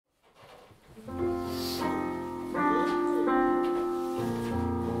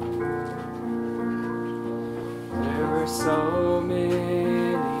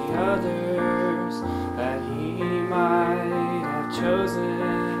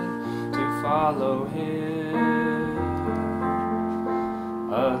follow him.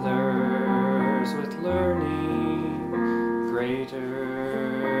 Others with learning,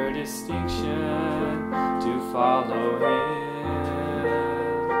 greater distinction to follow him.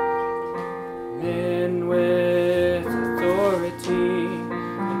 Men with authority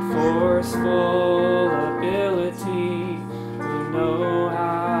and forceful ability, who know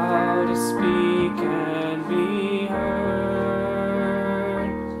how to speak and be heard.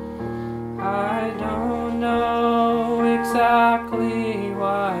 I don't know exactly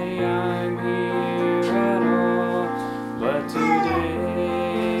why I'm here at all, but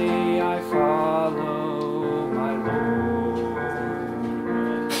today I follow my Lord.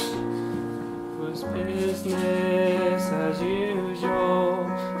 It was business as usual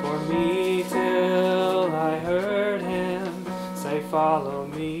for me till I heard him say, follow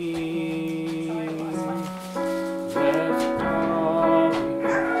me. Left all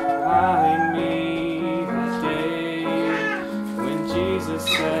behind me that day when Jesus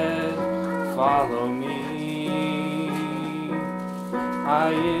said, follow me.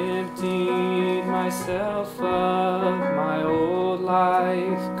 I emptied myself of my old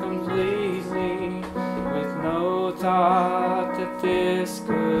life completely, with no thought that this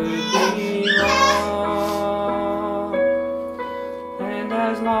could be wrong. And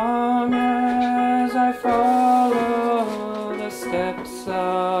as long as I follow the steps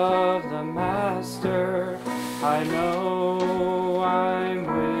of the Master, I know I'm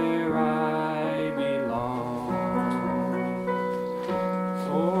where I belong.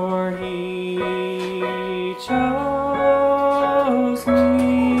 For he chose me.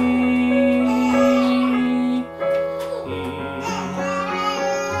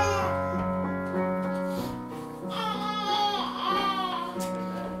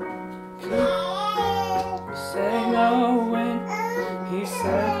 Say no when he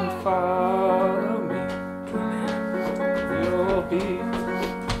said, follow me. You'll be a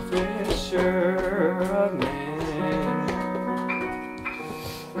fisher of men.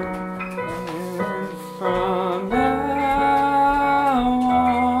 And from now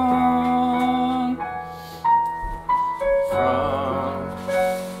on,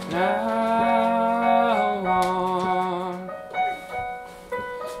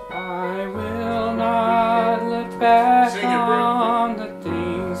 I will not look back on the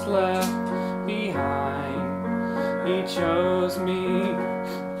things left behind. He chose me,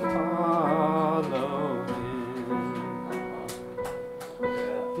 follow him.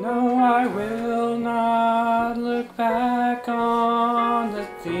 No, I will not look back on the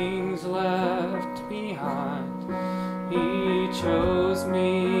things left behind. He chose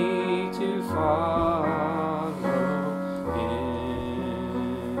me to follow.